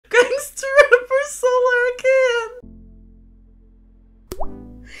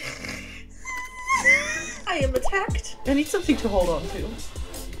I'm attacked. I need something to hold on to.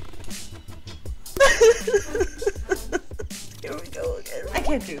 Here we go again. I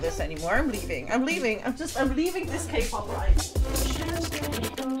can't do this anymore. I'm leaving. I'm leaving. I'm leaving this K-pop life.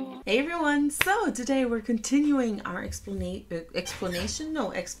 Hey everyone. So today we're continuing our exploration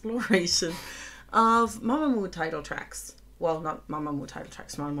of Mamamoo title tracks. Well, not Mamamoo title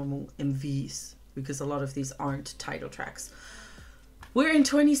tracks, Mamamoo MVs, because a lot of these aren't title tracks. We're in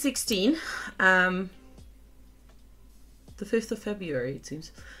 2016, the 5th of February it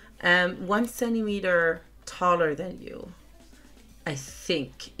seems. 1 centimeter taller than you, I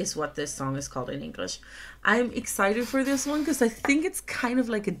think is what this song is called in English. I'm excited for this one because I think it's kind of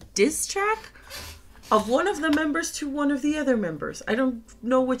like a diss track of one of the members to one of the other members. I don't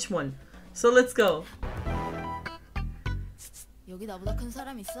know which one. So let's go. 여기 나보다 큰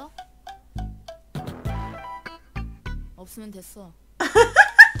사람 있어? 없으면 됐어.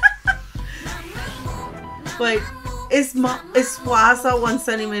 Wait, is Hwasa 1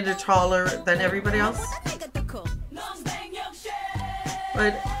 centimeter taller than everybody else?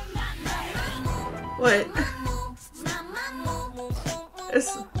 Wait.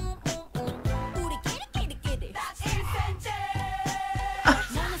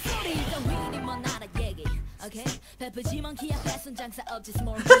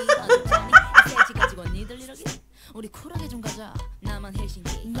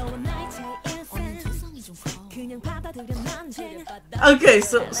 Okay,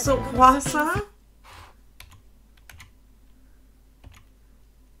 so Hwasa?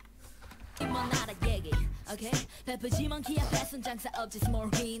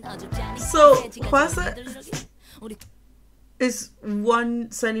 So Hwasa is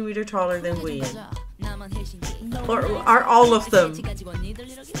 1 centimeter taller than we. Or are all of them?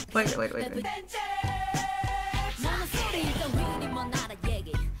 Wait.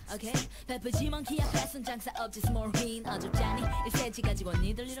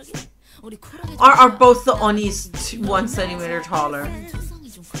 Are both the Onis 1 centimeter taller?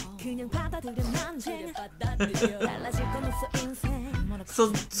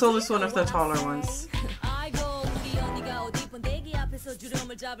 So it's one of the taller ones.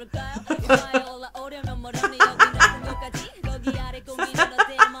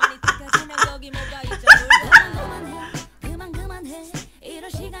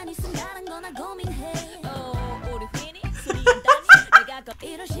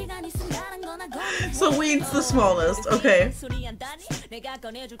 So Ween's the smallest, okay. So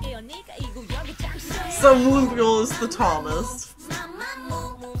Byul is the tallest.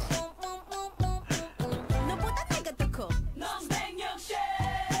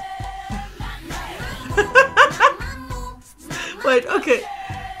 Wait, okay.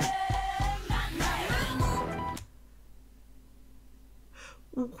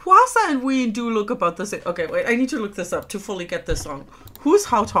 Hwasa and Ween do look about the same. Okay, wait, I need to look this up to fully get this song. Who's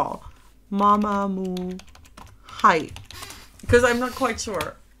how tall? Mamamoo height. Because I'm not quite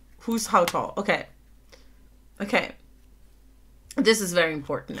sure who's how tall. Okay. This is very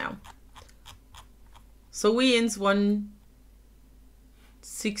important now. So Ween's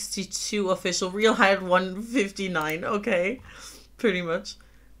 162 official, real height 159. Okay, pretty much.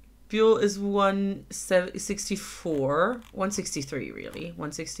 Byul is 163 really,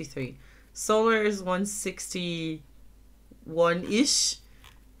 163. Solar is 161-ish.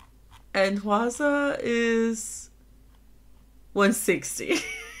 And Hwasa is 160.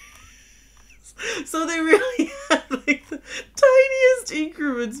 So they really have like the tiniest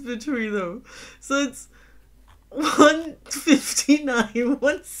increments between them. So it's 159,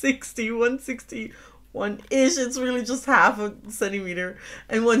 160, 161-ish. It's really just half a centimeter.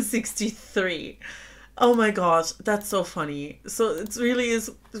 And 163. Oh my gosh, that's so funny. So it really is,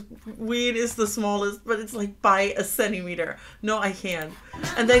 Ween is the smallest, but it's like by a centimeter. No, I can't.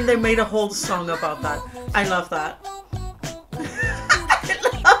 And then they made a whole song about that. I love that. I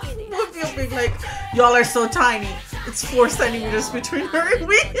love Byul being like, y'all are so tiny. It's 4 centimeters between her and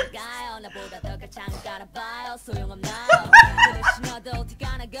Ween.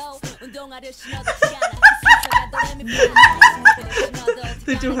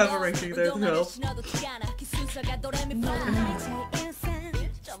 They do have a ranking there as well. So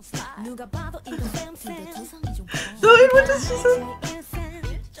wait, what does she say?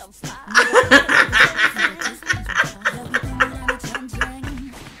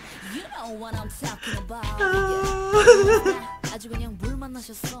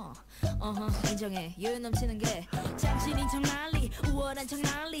 인정해 여유 넘치는 게 잠시인 척 난리 우월한 척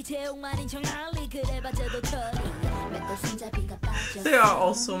난리 제옥만인 척 난리 그래 봐줘도 처리 맷돌 손잡이가 빠졌어 They are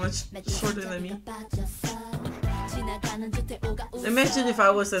all so much shorter than me. Imagine if I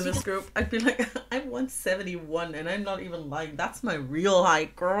was in this group, I'd be like, I'm 171 and I'm not even lying. That's my real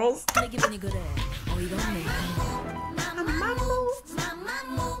height, girls. I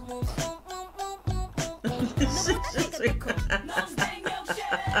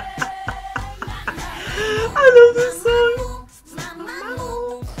love this song.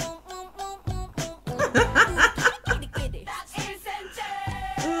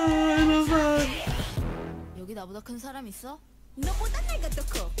 I love that. 여기 나보다 큰 사람 있어? 너보다 내가 더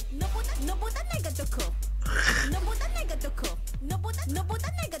커. 너보다 내가 더 커. 너보다 내가 더 커. 너보다 내가 더 커.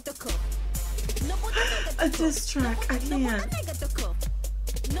 너보다 내가 더 커. A diss track. I can't. 내가 더 커.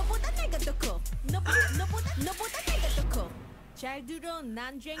 너보다 내가 더 커. 너보다 내가 더 커. 잘 들어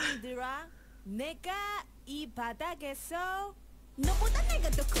난쟁이들아. 내가 이 바닥에서 너보다 내가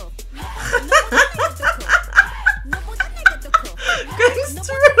더 커. 너보다 내가 더 커. 너보다 내가 더 커.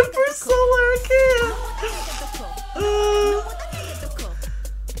 Gangster rapper solar, I can't.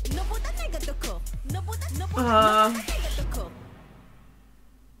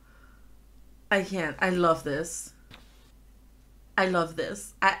 I can't. I love this. I love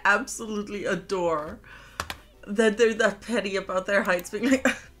this. I absolutely adore that they're that petty about their heights being like,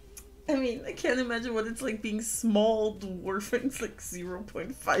 I mean, I can't imagine what it's like being small dwarfing. It's like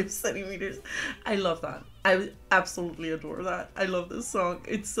 0.5 centimeters. I love that. I absolutely adore that. I love this song.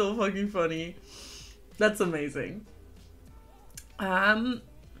 It's so fucking funny. That's amazing.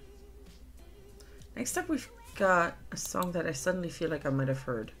 Next up we've got a song that I suddenly feel like I might have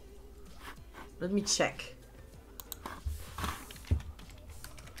heard. Let me check.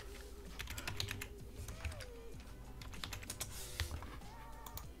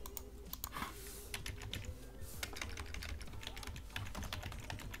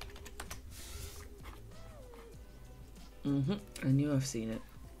 I knew I've seen it.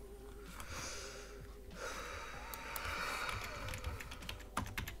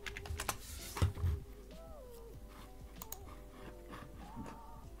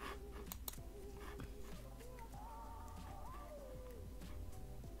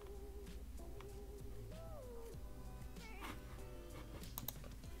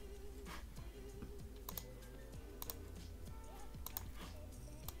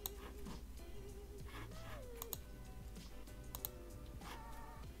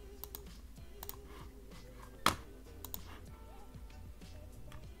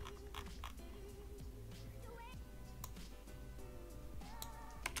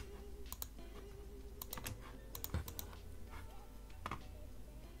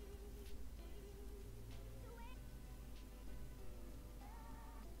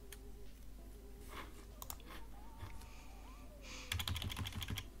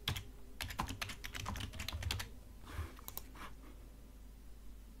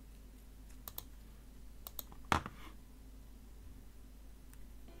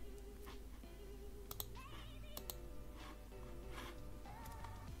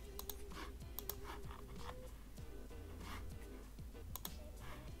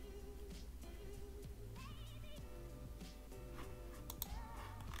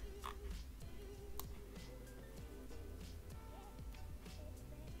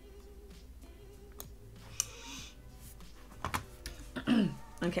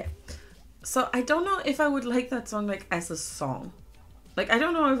 Okay, so I don't know if I would like that song like as a song. Like, I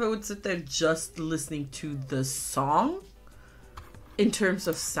don't know if I would sit there just listening to the song in terms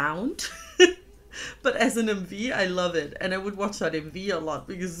of sound. But as an MV, I love it. And I would watch that MV a lot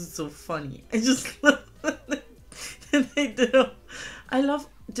because it's so funny. I just love it. They did I love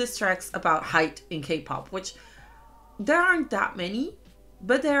diss tracks about height in K-pop, which there aren't that many,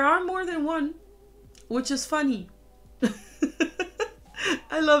 but there are more than one, which is funny.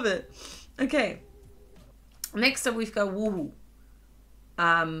 I love it. Okay. Next up, we've got Woohoo.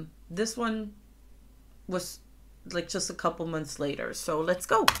 This one was like just a couple months later. So let's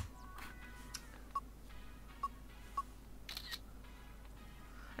go.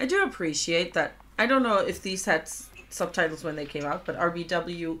 I do appreciate that. I don't know if these had subtitles when they came out, but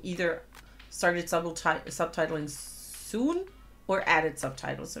RBW either started subtitling soon or added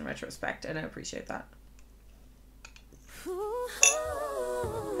subtitles in retrospect, and I appreciate that.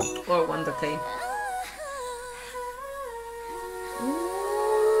 Or Wonderkay.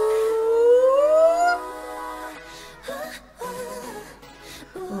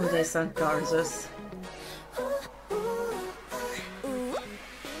 Oh, they sound gorgeous.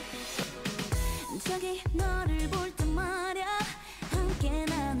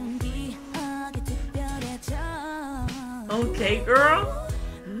 Okay, girl.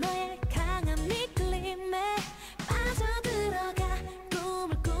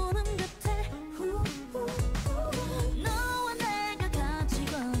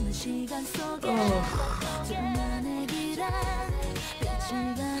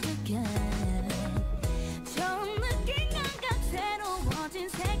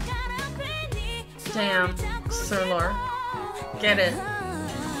 Damn, Sir Lore. Get it.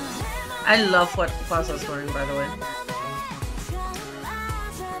 I love what Plaza's wearing, by the way.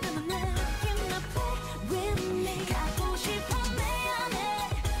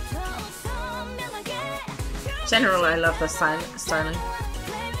 Generally, I love the styling.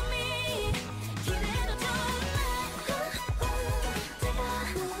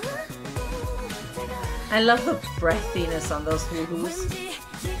 I love the breathiness on those woohoos.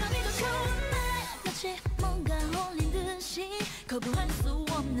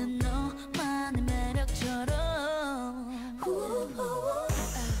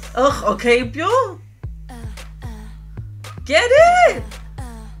 Ugh, okay, Byul. Get it!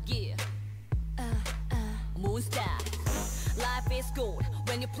 Life is good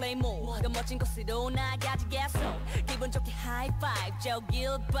when you play more. 더 멋진 곳으로 나가지겠어. 기분 좋게 high five.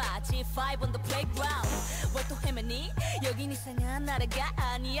 저길 봐, G5 on the playground. 왜 또 헤매니? 여긴 이상한 나라가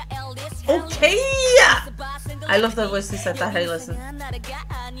아니야. l.i.e.c. Okay! I love that voice he said that. Hey, listen.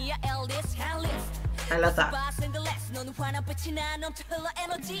 I love that.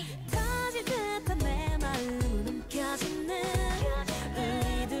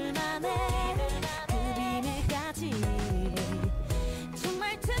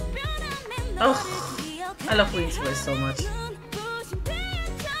 Oh, I love Ween's voice so much.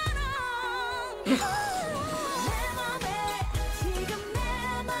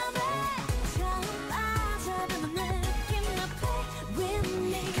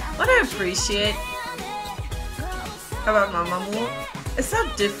 What I appreciate about Mamamoo is how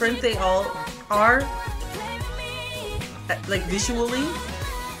different they all are, like visually,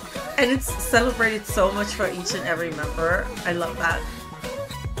 and it's celebrated so much for each and every member. I love that.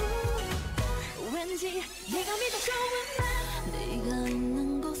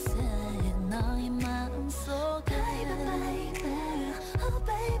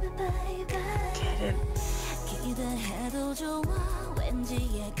 Get it.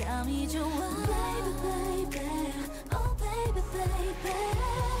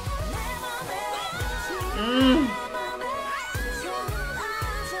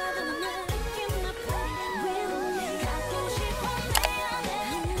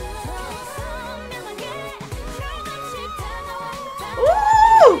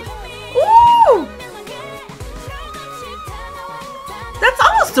 That's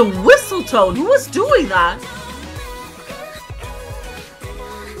almost a whistle tone. Who was doing that?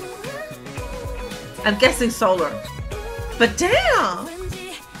 I'm guessing Solar. But damn!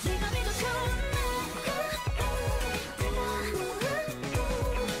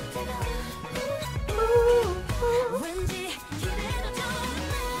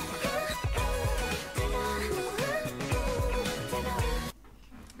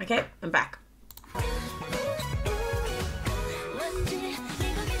 Okay, I'm back.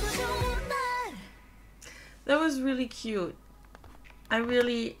 That was really cute. I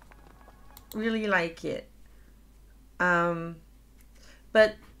really like it.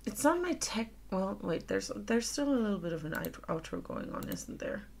 But it's not my tech. Well, wait. There's still a little bit of an outro going on, isn't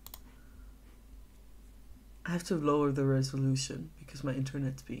there? I have to lower the resolution because my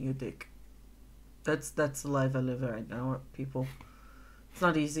internet's being a dick. That's the life I live right now, people. It's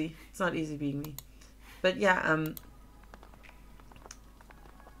not easy. It's not easy being me. But yeah,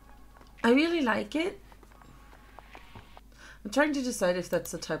 I really like it. I'm trying to decide if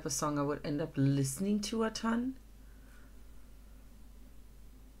that's the type of song I would end up listening to a ton.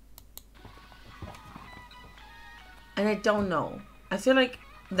 And I don't know. I feel like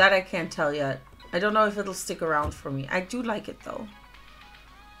that I can't tell yet. I don't know if it'll stick around for me. I do like it though.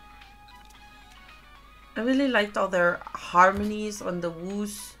 I really liked all their harmonies on the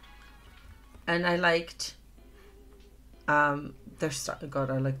woos. And I liked their style. God,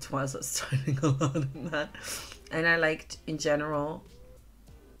 I liked Twaza's styling a lot in that. And I liked, in general,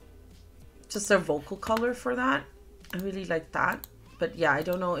 just their vocal color for that. I really liked that. But yeah, I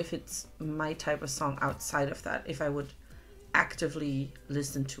don't know if it's my type of song outside of that, if I would actively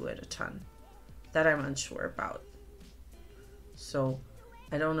listen to it a ton. That I'm unsure about. So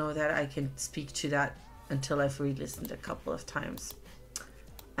I don't know that I can speak to that until I've re-listened a couple of times.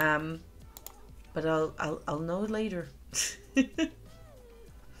 But I'll know later.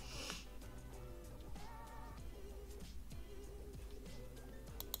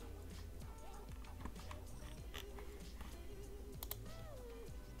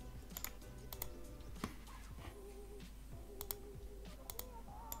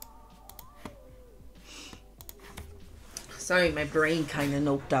 Sorry, my brain kind of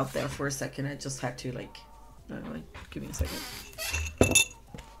noped out there for a second. I just had to, like, Give me a second.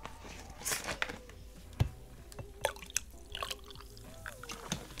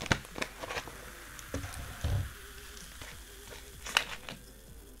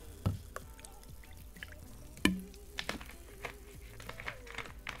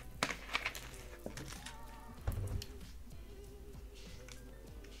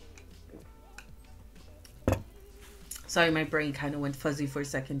 Sorry, my brain kind of went fuzzy for a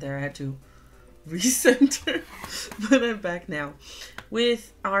second there. I had to recenter, but I'm back now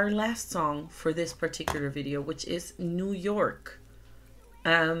with our last song for this particular video, which is New York.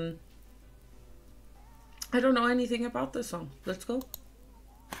 I don't know anything about this song. Let's go.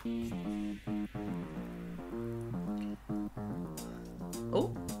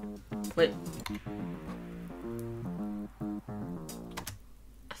 Oh, wait.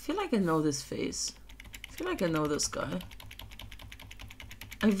 I feel like I know this face. I feel like I know this guy.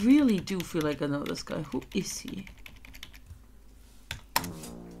 I really do feel like I know this guy. Who is he?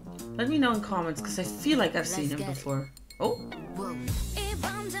 Let me know in comments because I feel like I've seen him before. Oh.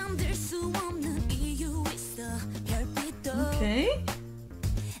 Okay.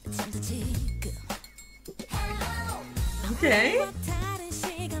 Okay.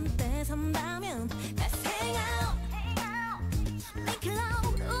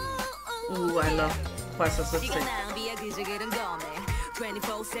 Ooh, I love Pasa's lipstick.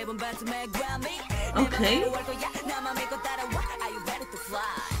 Okay.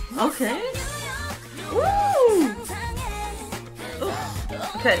 Okay. Woo! Ooh.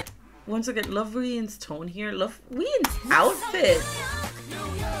 Okay. Once again, love Rian's tone here. Love Rian's outfit.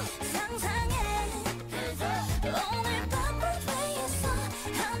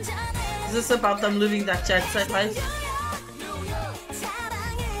 Is this about them living that jet set life?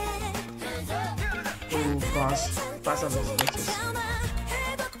 Oh gosh, Pasa looks gorgeous.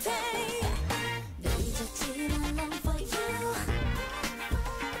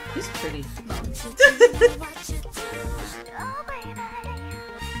 He's pretty.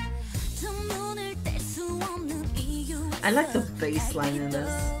 I like the bass line in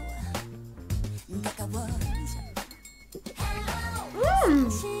this.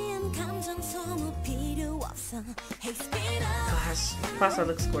 Gosh, Pasa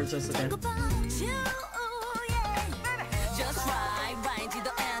looks gorgeous again.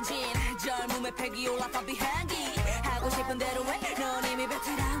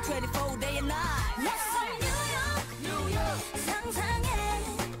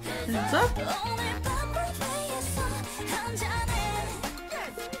 Hands up.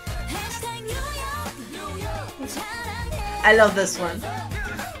 I love this one.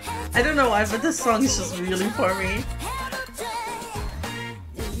 I don't know why, but this song is just really for me.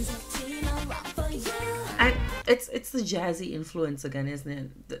 And it's the jazzy influence again, isn't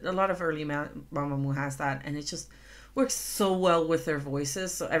it? A lot of early Mamamoo has that, and it just works so well with their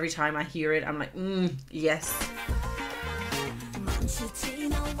voices. So every time I hear it, I'm like, yes.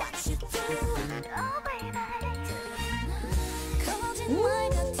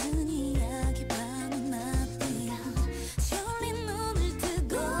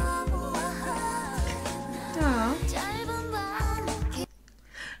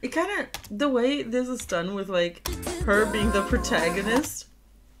 It kind of, the way this is done with like her being the protagonist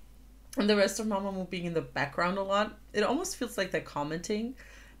and the rest of Mamamoo being in the background a lot, it almost feels like they're commenting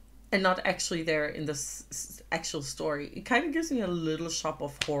and not actually there in the actual story. It kind of gives me a little Shop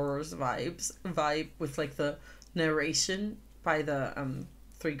of Horrors vibe with like the narration by the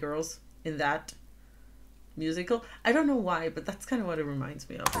three girls in that musical. I don't know why, but that's kind of what it reminds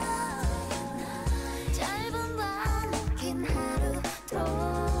me of.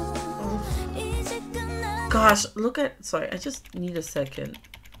 Gosh, look at, sorry, I just need a second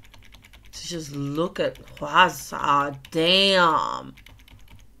to just look at Hwasa. Damn.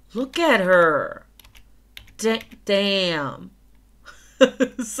 Look at her. Damn.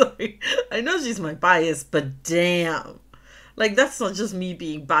 Sorry, I know she's my bias, but damn. Like, that's not just me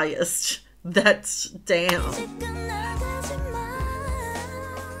being biased. That's damn.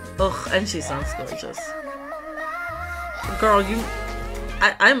 Ugh, and she sounds gorgeous. Girl,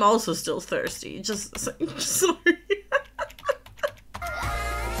 I'm also still thirsty. Just sorry.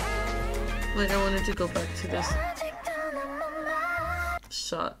 Wait, I wanted to go back to this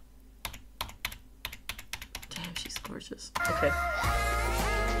shot. Damn, she's gorgeous. Okay.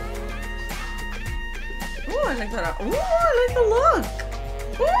 Oh, I like that. Oh, I like the look.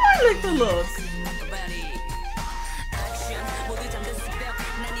 Oh, I like the look.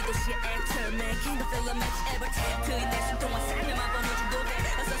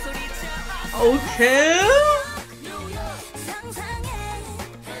 Okay.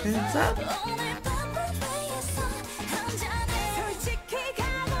 Hands up.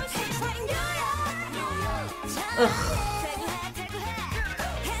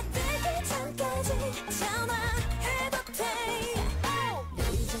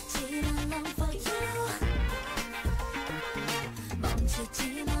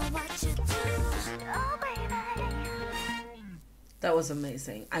 That was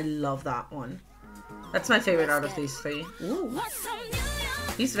amazing. I love that one. That's my favorite out of these three. Ooh.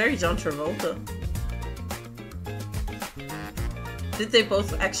 He's very John Travolta. Did they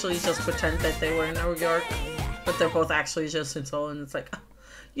both actually just pretend that they were in New York? But they're both actually just in Seoul, and it's like, oh,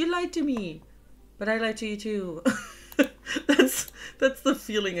 you lied to me, but I lied to you too. That's the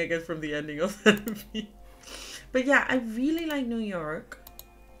feeling I get from the ending of that movie. But yeah, I really like New York.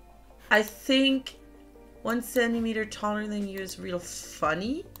 I think 1 centimeter taller than you is real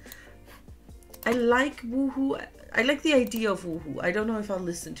funny. I like Woohoo. I like the idea of Woohoo. I don't know if I'll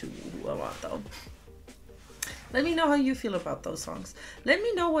listen to Woohoo a lot though. Let me know how you feel about those songs. Let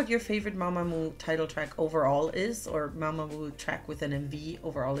me know what your favorite Mamamoo title track overall is, or Mamamoo track with an MV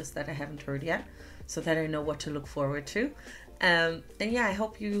overall is that I haven't heard yet, so that I know what to look forward to. And yeah, I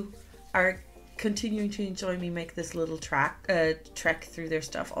hope you are continuing to enjoy me make this little trek through their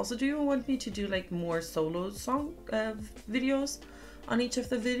stuff. Also, do you want me to do like more solo song videos on each of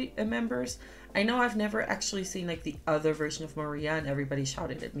the members? I know I've never actually seen like the other version of Maria, and everybody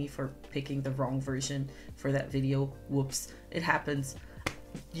shouted at me for picking the wrong version for that video. Whoops, it happens,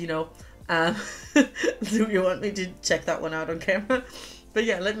 you know. Do you want me to check that one out on camera? But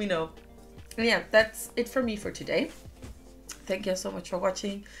yeah, let me know. And yeah, that's it for me for today. Thank you so much for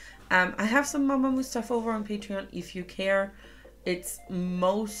watching. I have some Mamamoo stuff over on Patreon if you care. It's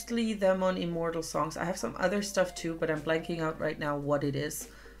mostly them on Immortal songs. I have some other stuff too, but I'm blanking out right now what it is.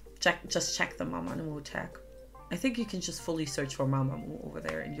 Just check the Mamamoo tag. I think you can just fully search for Mamamoo over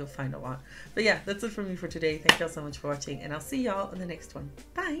there and you'll find a lot. But yeah, that's it for me for today. Thank y'all so much for watching, and I'll see y'all in the next one.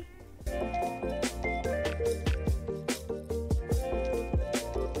 Bye!